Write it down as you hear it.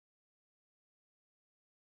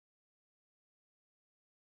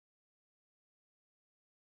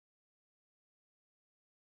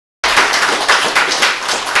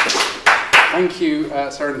Thank you,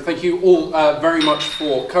 Sarah, and thank you all very much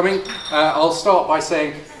for coming. I'll start by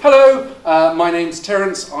saying, hello, my name's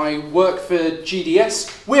Terence, I work for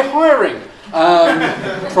GDS. We're hiring,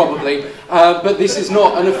 probably, but this is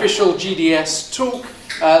not an official GDS talk.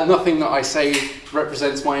 Nothing that I say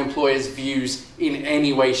represents my employer's views in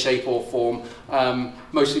any way, shape or form,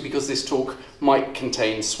 mostly because this talk might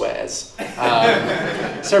contain swears.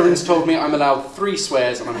 Sarah's told me I'm allowed 3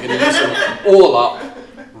 swears and I'm going to use them all up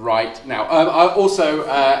right now. I also,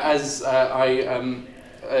 as I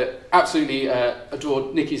absolutely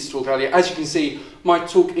adored Nikki's talk earlier, as you can see, my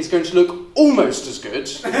talk is going to look almost as good.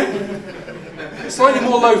 Slightly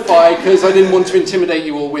more lo-fi because I didn't want to intimidate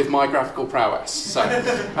you all with my graphical prowess. So,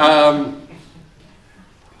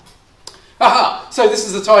 so this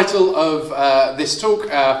is the title of this talk,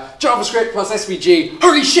 JavaScript plus SVG.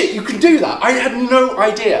 Holy shit, you can do that! I had no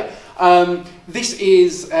idea. This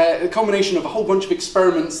is a combination of a whole bunch of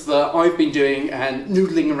experiments that I've been doing and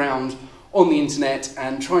noodling around on the internet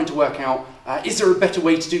and trying to work out, is there a better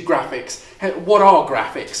way to do graphics? What are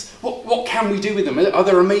graphics? What can we do with them? Are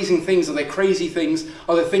there amazing things? Are there crazy things?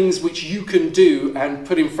 Are there things which you can do and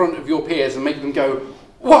put in front of your peers and make them go,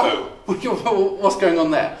 whoa, what's going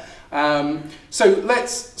on there? So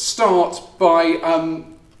let's start by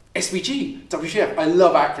SVG, WTF. I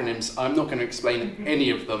love acronyms. I'm not going to explain any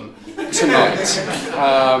of them tonight.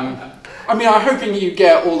 I mean, I'm hoping you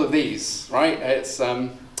get all of these, right? It's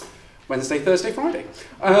Wednesday, Thursday, Friday.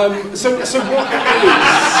 So what is...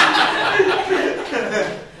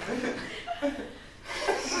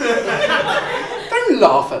 Don't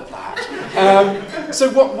laugh at that. So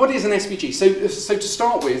what is an SVG? So to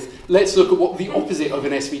start with, let's look at what the opposite of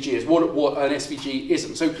an SVG is, what an SVG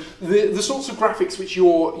isn't. So the sorts of graphics which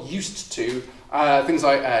you're used to, things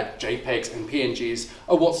like JPEGs and PNGs,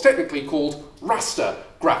 are what's technically called raster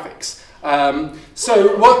graphics.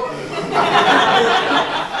 So what...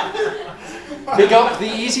 Big up the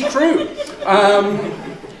Easy crew.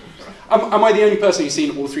 Am I the only person who's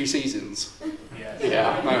seen all 3 seasons?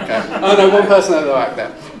 Yeah, okay. Oh no, one person at the back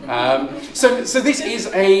there. So this is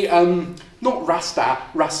a, not raster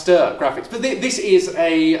graphics, but this is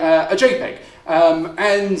a JPEG.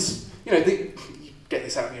 And, you know, you get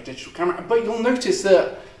this out of your digital camera, but you'll notice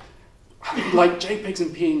that, like JPEGs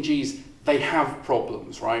and PNGs, they have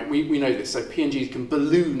problems, right? We know this. So PNGs can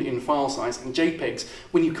balloon in file size, and JPEGs,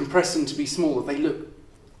 when you compress them to be smaller, they look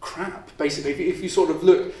crap, basically. If you sort of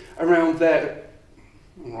look around there,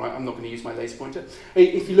 all right, I'm not going to use my laser pointer.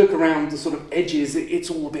 If you look around the sort of edges,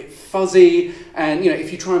 it's all a bit fuzzy, and you know,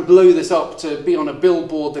 if you try and blow this up to be on a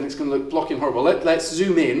billboard, then it's going to look blocky and horrible. Let's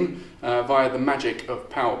zoom in via the magic of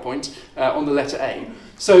PowerPoint on the letter A.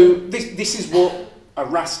 So this is what a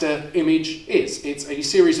raster image is. It's a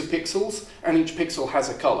series of pixels, and each pixel has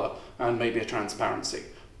a color and maybe a transparency.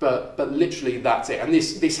 But literally that's it. And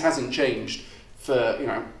this hasn't changed for, you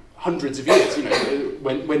know, hundreds of years. You know,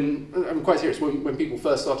 when I'm quite serious. When people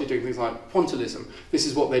first started doing things like pointillism, this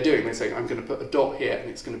is what they're doing. They're saying, I'm going to put a dot here, and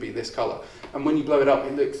it's going to be this color. And when you blow it up,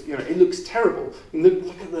 it looks, you know, it looks terrible.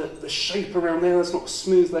 Look at the shape around there. That's not a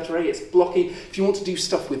smooth letter A. It's blocky. If you want to do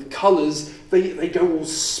stuff with colors, they go all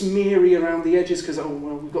smeary around the edges because, oh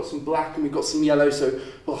well, we've got some black and we've got some yellow, so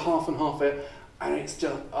we'll half and half it. And it's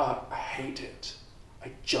just, I hate it.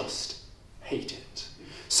 I just hate it.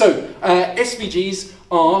 So, SVGs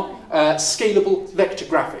are scalable vector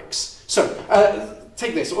graphics. So,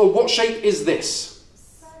 take this. What shape is this?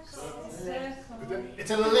 It's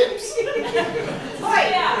an ellipse.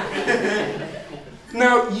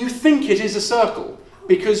 Now, you think it is a circle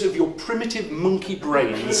because of your primitive monkey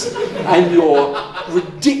brains and your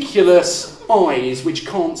ridiculous eyes which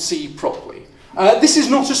can't see properly. This is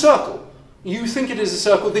not a circle. You think it is a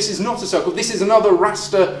circle, this is not a circle, this is another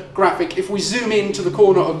raster graphic. If we zoom into the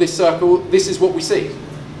corner of this circle, this is what we see.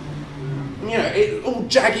 You know, it's all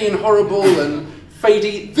jaggy and horrible and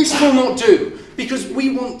fadey. This will not do, because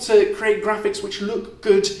we want to create graphics which look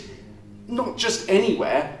good, not just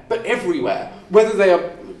anywhere, but everywhere. Whether they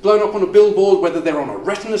are blown up on a billboard, whether they're on a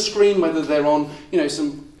retina screen, whether they're on, you know,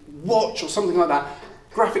 some watch or something like that.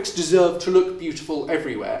 Graphics deserve to look beautiful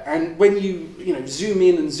everywhere. And when you know, zoom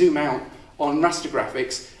in and zoom out on raster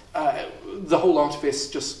graphics, the whole artifice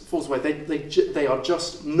just falls away. They are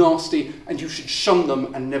just nasty, and you should shun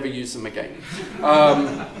them and never use them again.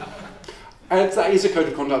 And that is a code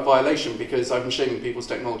of conduct violation because I'm shaming people's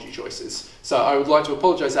technology choices. So I would like to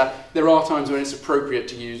apologise that there are times when it's appropriate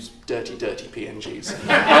to use dirty PNGs.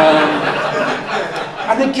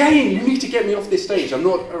 And again, you need to get me off this stage. I'm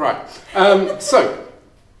not, all right. So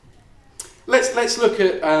let's look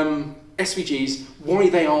at SVGs, why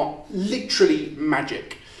they are literally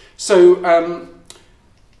magic. So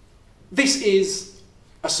this is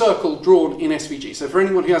a circle drawn in SVG. So for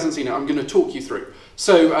anyone who hasn't seen it, I'm going to talk you through.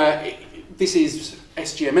 So this is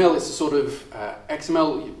SGML, it's a sort of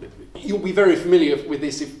XML. You'll be very familiar with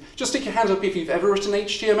this. Just stick your hand up if you've ever written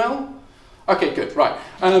HTML. Okay, good, right.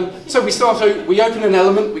 So we open an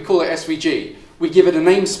element, we call it SVG. We give it a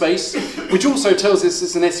namespace, which also tells us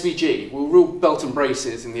it's an SVG. We're real belt and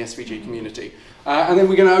braces in the SVG community. And then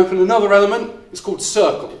we're going to open another element, it's called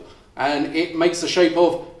circle. And it makes the shape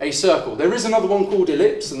of a circle. There is another one called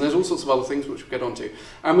ellipse, and there's all sorts of other things which we'll get onto.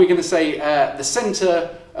 And we're going to say the center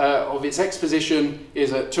of its X position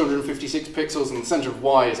is at 256 pixels, and the center of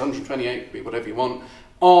Y is 128, could be whatever you want.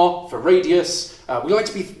 R for radius. We like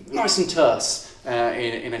to be nice and terse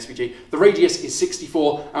in SVG. The radius is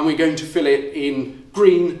 64, and we're going to fill it in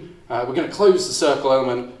green. We're going to close the circle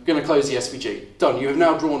element, we're going to close the SVG. Done. You have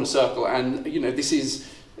now drawn a circle, and you know this is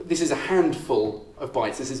a handful of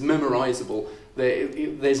bytes. This is memorizable.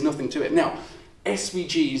 There's nothing to it. Now,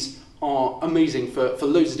 SVGs are amazing for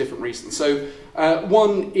loads of different reasons. So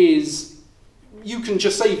one is you can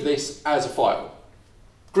just save this as a file,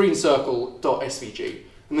 greencircle.svg,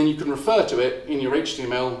 and then you can refer to it in your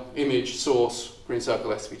HTML image source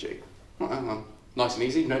greencircle SVG. Nice and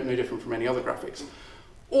easy, no different from any other graphics.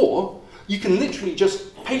 Or you can literally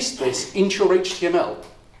just paste this into your HTML.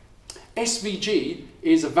 SVG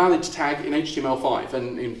is a valid tag in HTML5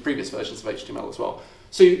 and in previous versions of HTML as well.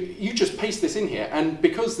 So you just paste this in here, and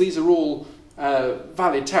because these are all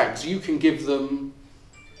valid tags, you can give them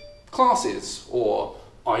classes or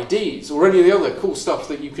IDs or any of the other cool stuff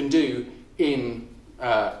that you can do in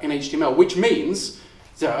HTML, which means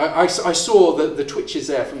I saw the twitches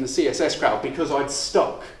there from the CSS crowd because I'd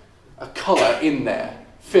stuck a color in there,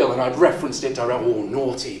 Phil, and I'd referenced it directly. Oh,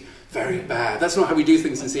 naughty. Very bad. That's not how we do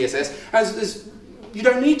things in CSS. As you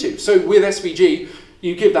don't need to. So with SVG,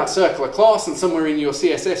 you give that circle a class, and somewhere in your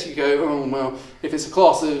CSS you go, oh well, if it's a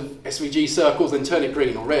class of SVG circles, then turn it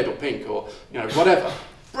green or red or pink or whatever.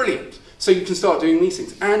 Brilliant. So you can start doing these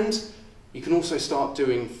things, and you can also start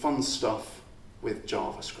doing fun stuff with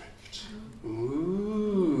JavaScript.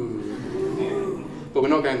 Ooh. But we're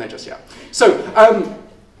not going there just yet. So.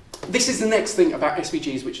 This is the next thing about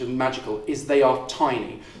SVGs which is magical, is they are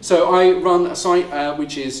tiny. So I run a site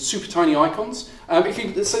which is super tiny icons. So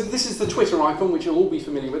this is the Twitter icon, which you'll all be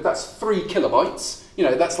familiar with. That's 3 kilobytes.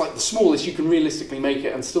 That's like the smallest you can realistically make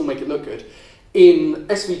it and still make it look good. In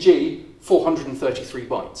SVG, 433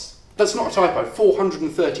 bytes. That's not a typo,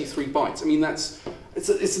 433 bytes. I mean, it's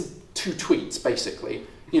 2 tweets, basically.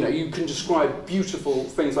 You can describe beautiful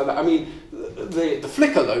things like that. I mean, the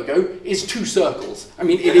Flickr logo is 2 circles. I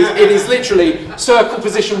mean, it is literally circle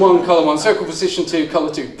position 1, color 1, circle position 2, color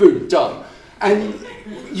 2, boom, done. And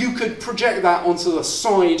you could project that onto the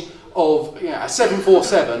side of a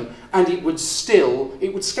 747, and it would scale,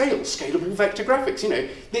 scalable vector graphics.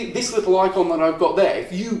 This little icon that I've got there,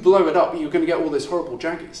 if you blow it up, you're going to get all those horrible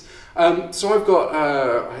jaggies. So I've got,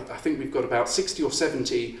 I think we've got about 60 or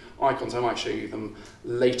 70 icons. I might show you them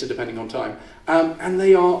later, depending on time. And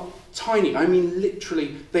they are tiny. I mean,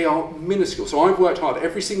 literally, they are minuscule. So I've worked hard.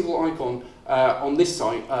 Every single icon on this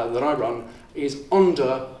site that I run is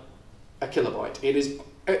under a kilobyte. It is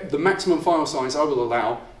the maximum file size I will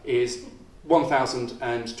allow is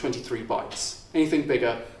 1023 bytes. Anything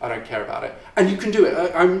bigger, I don't care about it. And you can do it.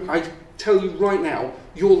 I tell you right now,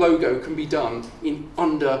 your logo can be done in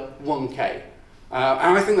under 1K.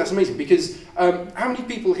 And I think that's amazing because how many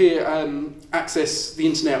people here access the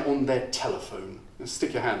internet on their telephone?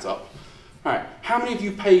 Stick your hands up. All right. How many of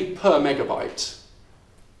you pay per megabyte?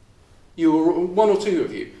 You're 1 or 2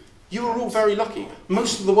 of you. You're all very lucky.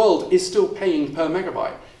 Most of the world is still paying per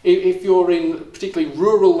megabyte. If you're in particularly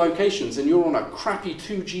rural locations and you're on a crappy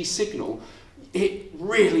 2G signal, it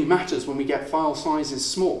really matters when we get file sizes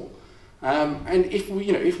small. And if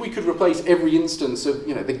we could replace every instance of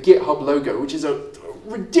the GitHub logo, which is a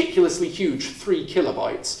ridiculously huge 3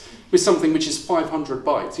 kilobytes, with something which is 500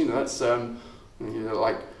 bytes, that's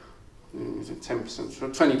like 10%,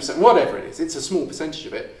 20%, whatever it is. It's a small percentage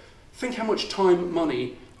of it. Think how much time,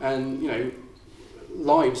 money, and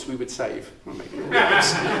lives we would save. Well, maybe not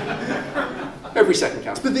lives. Every second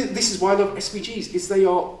counts. But this is why I love SVGs, is they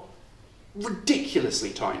are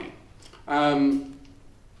ridiculously tiny.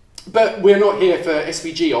 But we're not here for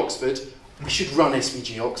SVGoxford. We should run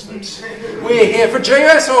SVGoxford. We're here for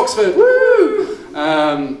JSOxford. Woo!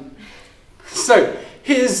 So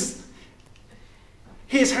here's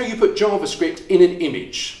how you put JavaScript in an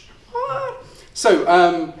image. So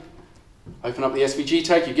Open up the SVG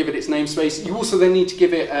tag, you give it its namespace. You also then need to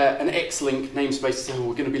give it an Xlink namespace, so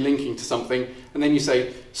we're going to be linking to something. And then you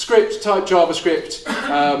say script type JavaScript,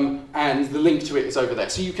 and the link to it is over there.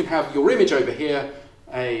 So you can have your image over here,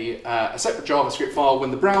 a separate JavaScript file.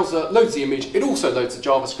 When the browser loads the image, it also loads the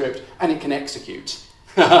JavaScript, and it can execute.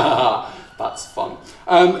 That's fun.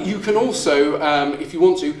 You can also, if you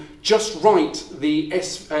want to, just write the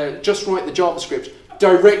JavaScript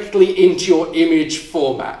directly into your image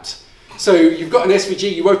format. So you've got an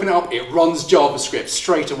SVG, you open it up, it runs JavaScript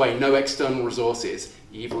straight away, no external resources.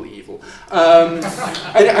 Evil, evil.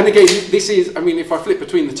 And again, this is, I mean, if I flip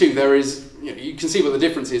between the two, there is, you can see what the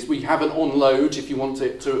difference is. We have an onload, if you want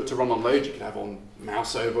it to run on load, you can have on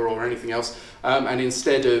mouse over or anything else. And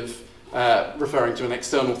instead of referring to an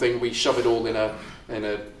external thing, we shove it all in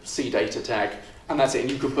a C data tag. And that's it,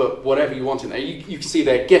 and you can put whatever you want in there. You can see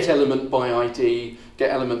there, get element by ID,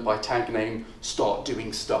 get element by tag name, start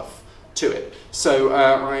doing stuff to it. So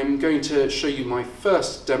I'm going to show you my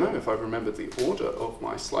first demo, if I remember the order of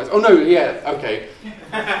my slides. Oh no, yeah, okay.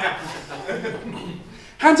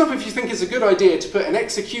 Hands up if you think it's a good idea to put an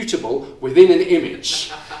executable within an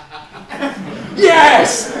image.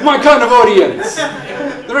 Yes! My kind of audience!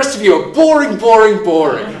 The rest of you are boring, boring,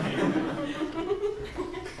 boring.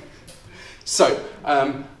 So,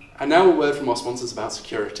 and now a word from our sponsors about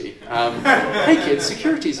security. Hey kids,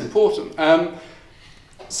 security is important.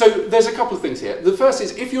 So there's a couple of things here. The first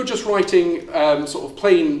is if you're just writing sort of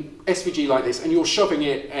plain SVG like this and you're shoving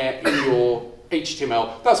it in your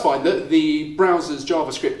HTML, that's fine. The browser's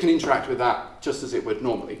JavaScript can interact with that just as it would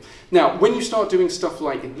normally. Now, when you start doing stuff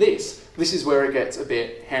like this is where it gets a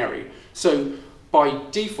bit hairy. So by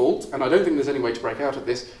default, and I don't think there's any way to break out of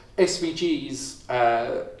this, SVG's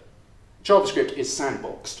JavaScript is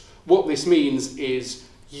sandboxed. What this means is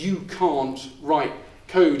you can't write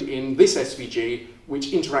code in this SVG which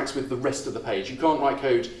interacts with the rest of the page. You can't write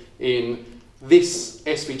code in this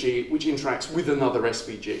SVG which interacts with another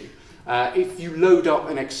SVG. If you load up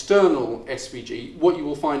an external SVG, what you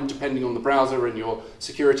will find, depending on the browser and your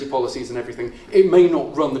security policies and everything, it may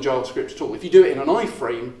not run the JavaScript at all. If you do it in an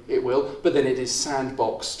iframe, it will, but then it is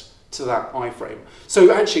sandboxed to that iframe.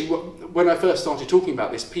 So actually, when I first started talking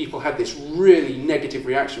about this, people had this really negative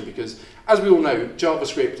reaction because, as we all know,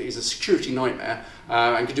 JavaScript is a security nightmare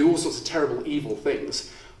and can do all sorts of terrible, evil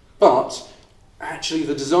things. But actually,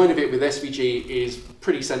 the design of it with SVG is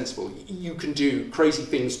pretty sensible. You can do crazy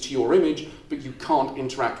things to your image, but you can't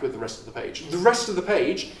interact with the rest of the page. The rest of the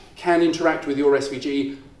page can interact with your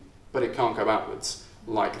SVG, but it can't go outwards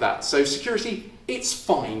like that. So security, it's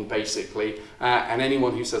fine, basically, and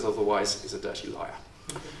anyone who says otherwise is a dirty liar.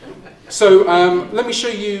 So let me show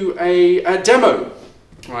you a demo.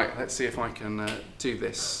 Right, let's see if I can do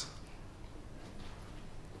this.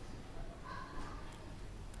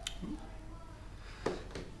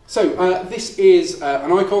 So this is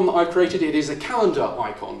an icon that I've created. It is a calendar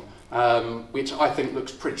icon, which I think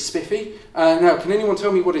looks pretty spiffy. Now, can anyone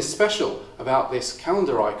tell me what is special about this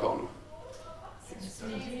calendar icon?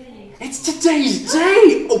 It's today's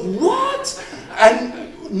day! What?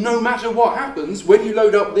 And no matter what happens, when you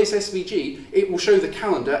load up this SVG, it will show the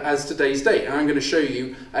calendar as today's date. And I'm going to show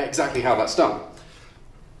you exactly how that's done.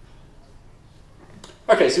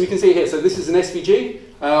 Okay, so we can see here, so this is an SVG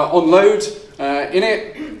on load, in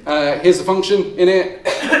it, here's the function, in it,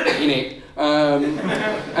 in it.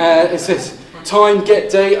 It says time,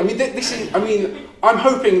 get date. I mean, this is, I'm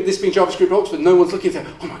hoping this being JavaScript Oxford, no one's looking at,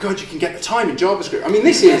 oh my god, you can get the time in JavaScript. I mean,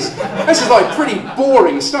 this is like pretty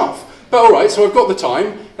boring stuff. But all right, so I've got the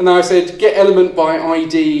time, and now I said get element by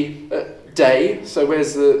ID day. So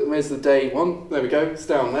where's the day one? There we go. It's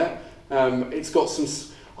down there. It's got some.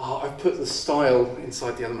 Oh, I've put the style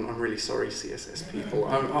inside the element. I'm really sorry, CSS people.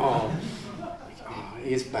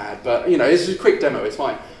 It is bad, but you know, it's a quick demo. It's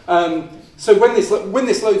fine. So when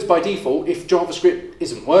this loads by default, if JavaScript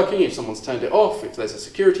isn't working, if someone's turned it off, if there's a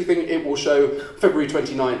security thing, it will show February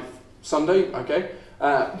 29th, Sunday. Okay.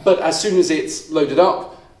 But as soon as it's loaded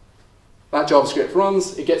up, that JavaScript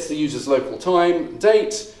runs. It gets the user's local time,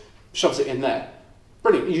 date, shoves it in there.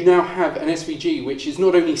 Brilliant. You now have an SVG which is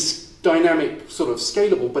not only dynamic, sort of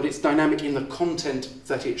scalable, but it's dynamic in the content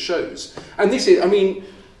that it shows. And this is,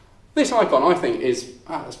 this icon I think is,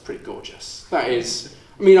 that's pretty gorgeous. That is,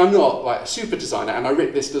 I'm not like a super designer, and I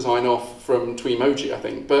ripped this design off from Tweemoji, I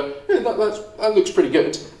think, but yeah, that looks pretty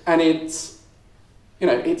good. And it's,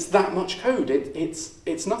 it's that much code.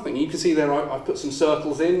 It's nothing. You can see there I've put some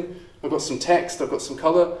circles in, I've got some text, I've got some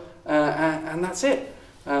color, and that's it.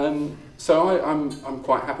 So I'm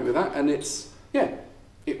quite happy with that, and it's, yeah,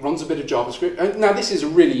 it runs a bit of JavaScript. Now this is a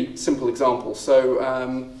really simple example, so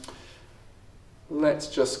let's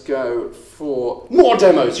just go for more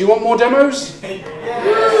demos. You want more demos?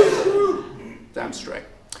 Yes. Damn straight.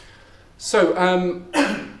 So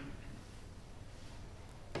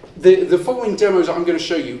the following demos I'm going to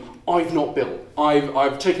show you, I've not built.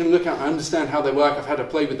 I've taken a look at, I understand how they work, I've had to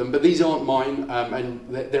play with them, but these aren't mine, and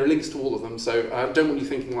there are links to all of them, so don't want you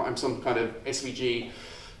thinking like I'm some kind of SVG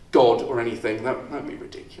god or anything. That would be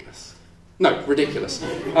ridiculous. No, ridiculous.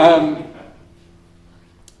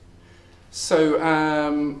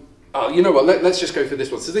 Oh, you know what, let's just go for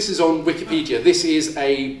this one. So this is on Wikipedia. This is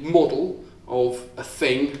a model of a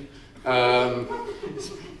thing. Like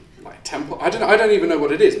template. I don't even know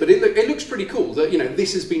what it is, but it looks pretty cool that, you know,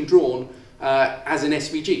 this has been drawn as an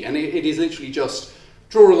SVG, and it is literally just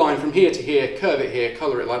draw a line from here to here, curve it here,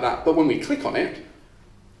 color it like that. But when we click on it,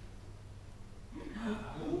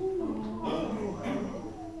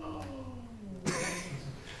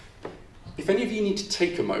 if any of you need to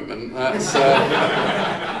take a moment, that's.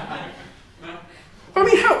 I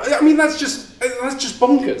mean, that's just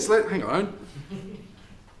bonkers. Hang on.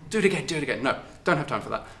 Do it again. No, don't have time for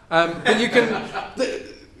that. But you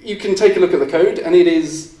can take a look at the code, and it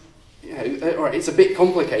is, you know, all right, it's a bit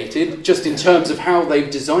complicated just in terms of how they've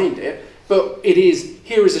designed it, but it is,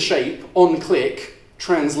 here is a shape, on click,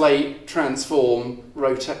 translate, transform,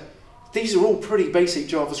 rotate. These are all pretty basic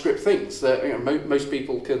JavaScript things that, you know, most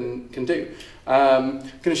people can do. I'm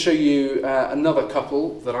going to show you another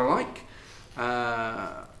couple that I like.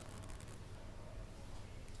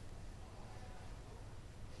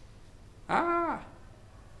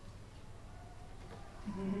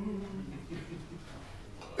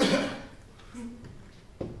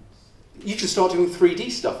 You can start doing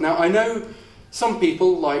 3D stuff. Now, I know some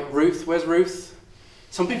people like Ruth. Where's Ruth?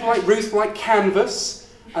 Some people like Ruth like Canvas,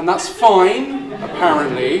 and that's fine,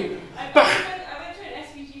 apparently. But I went through an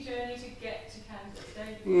SVG journey to get to Canvas,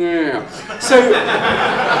 don't you? yeah. So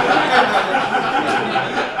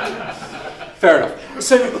fair enough.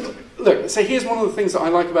 So look, so here's one of the things that I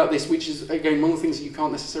like about this, which is, again, one of the things that you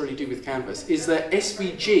can't necessarily do with Canvas, is that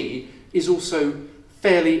SVG is also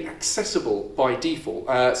fairly accessible by default.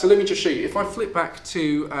 So let me just show you. If I flip back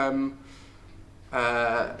to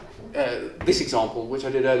this example, which I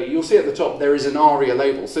did earlier, you'll see at the top there is an ARIA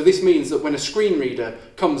label. So this means that when a screen reader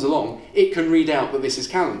comes along, it can read out that this is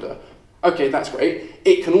calendar. Okay, that's great.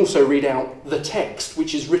 It can also read out the text,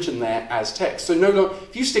 which is written there as text. So no longer,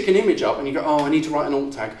 if you stick an image up and you go, oh, I need to write an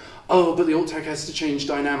alt tag. Oh, but the alt tag has to change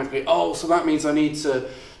dynamically. Oh, so that means I need to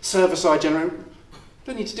server-side generate.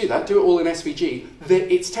 Don't need to do that. Do it all in SVG.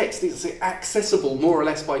 It's text. It's accessible more or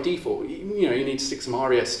less by default. You know, you need to stick some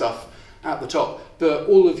ARIA stuff at the top, but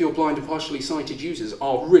all of your blind and partially sighted users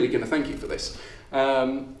are really going to thank you for this.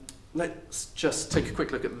 Let's just take a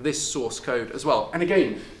quick look at this source code as well. And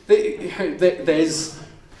again, there's...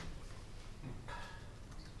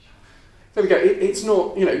 There we go. It's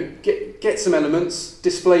not, you know, get some elements,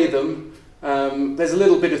 display them. There's a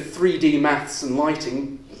little bit of 3D maths and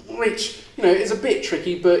lighting, which, you know, is a bit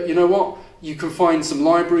tricky, but you know what? You can find some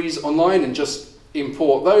libraries online and just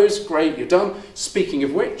import those. Great, you're done. Speaking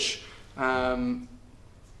of which,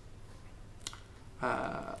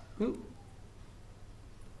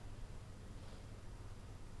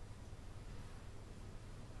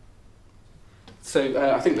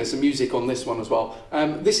 So I think there's some music on this one as well.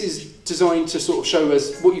 This is designed to sort of show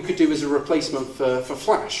us what you could do as a replacement for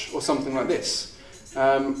Flash or something like this.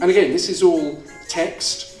 And again, this is all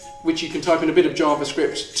text, which you can type in a bit of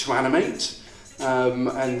JavaScript to animate.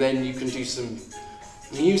 And then you can do some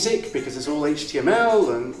music because it's all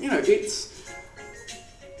HTML, and you know, it's...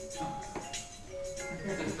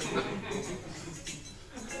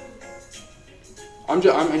 I'm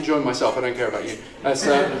enjoying myself, I don't care about you.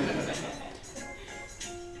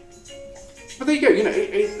 But there you go, you know,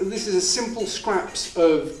 this is a simple scraps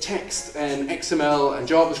of text and XML and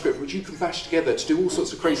JavaScript which you can bash together to do all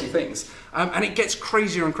sorts of crazy things. And it gets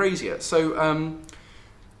crazier and crazier. So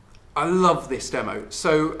I love this demo.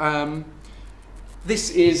 So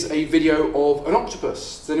this is a video of an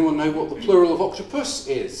octopus. Does anyone know what the plural of octopus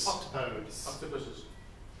is? Octopodes. Octopuses.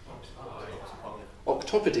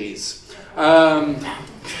 Octopodes.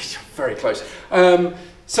 Very close.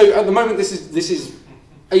 So at the moment this is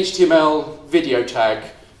HTML video tag,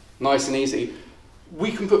 nice and easy.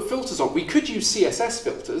 We can put filters on. We could use CSS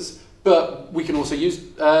filters, but we can also use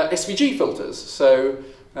SVG filters. So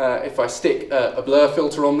if I stick a blur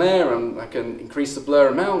filter on there, and I can increase the blur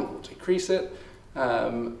amount, or decrease it,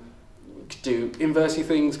 we could do inversey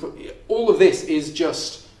things. All of this is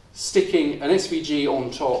just sticking an SVG on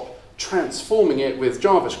top, transforming it with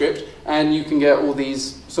JavaScript, and you can get all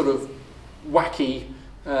these sort of wacky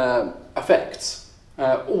effects.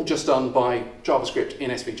 all just done by JavaScript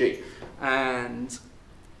in SVG. And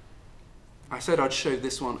I said I'd show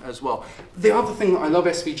this one as well. The other thing that I love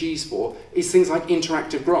SVGs for is things like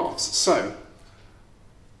interactive graphs. So,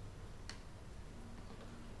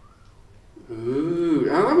 ooh,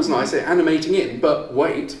 now that was nice, animating in, but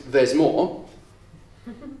wait, there's more.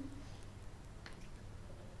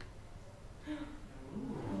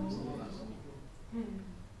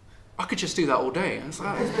 I could just do that all day. It's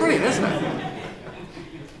brilliant, isn't it?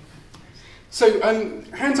 So,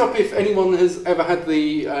 hands up if anyone has ever had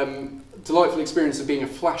the delightful experience of being a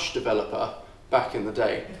Flash developer back in the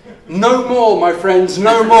day. No more, my friends,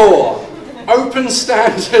 no more. Open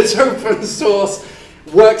standards, open source,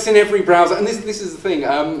 works in every browser. And this is the thing,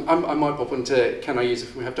 I might pop into can I use it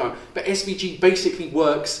if we have time, but SVG basically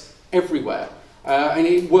works everywhere. And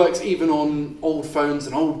it works even on old phones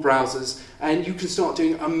and old browsers, and you can start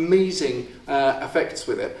doing amazing effects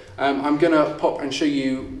with it. I'm going to pop and show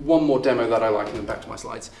you one more demo that I like, and then back to my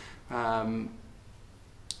slides.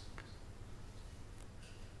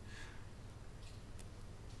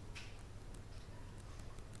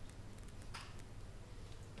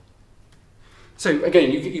 So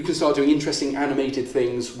again, you can start doing interesting animated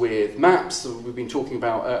things with maps that we've been talking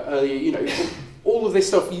about earlier. You know, all of this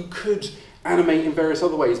stuff you could animate in various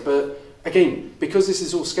other ways, but again, because this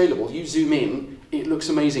is all scalable, you zoom in, it looks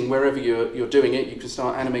amazing wherever you're doing it. You can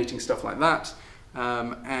start animating stuff like that,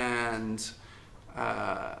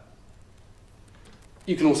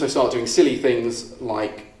 you can also start doing silly things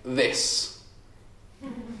like this.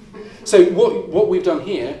 So what we've done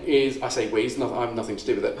here is, I say we, I have nothing to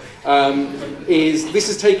do with it, is this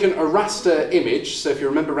has taken a raster image, so if you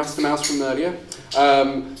remember Raster Mouse from earlier,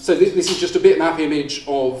 so this is just a bitmap image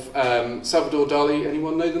of Salvador Dali.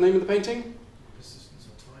 Anyone know the name of the painting?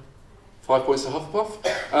 5 Points to Hufflepuff.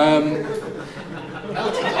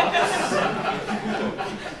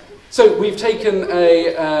 So we've taken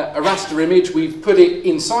a raster image, we've put it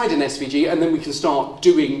inside an SVG, and then we can start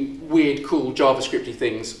doing weird, cool JavaScript-y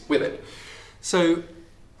things with it. So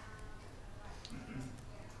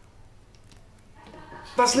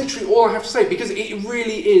that's literally all I have to say, because it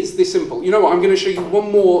really is this simple. You know what, I'm going to show you one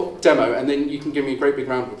more demo, and then you can give me a great big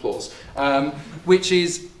round of applause, which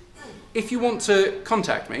is, if you want to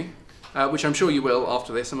contact me, which I'm sure you will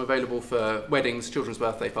after this. I'm available for weddings, children's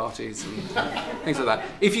birthday parties, and things like that.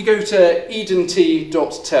 If you go to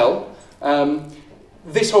edent.tel,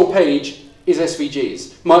 this whole page is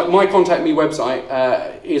SVGs. My Contact Me website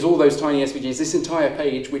is all those tiny SVGs. This entire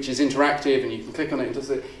page, which is interactive, and you can click on it and does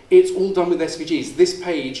it, it's all done with SVGs. This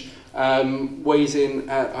page weighs in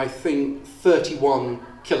at, I think, 31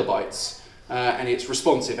 kilobytes. And it's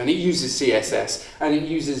responsive, and it uses CSS, and it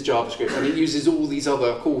uses JavaScript, and it uses all these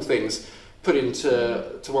other cool things put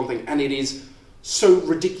into one thing, and it is so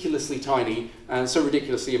ridiculously tiny and so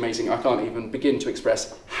ridiculously amazing. I can't even begin to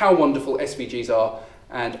express how wonderful SVGs are,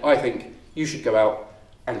 and I think you should go out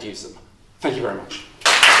and use them. Thank you very much.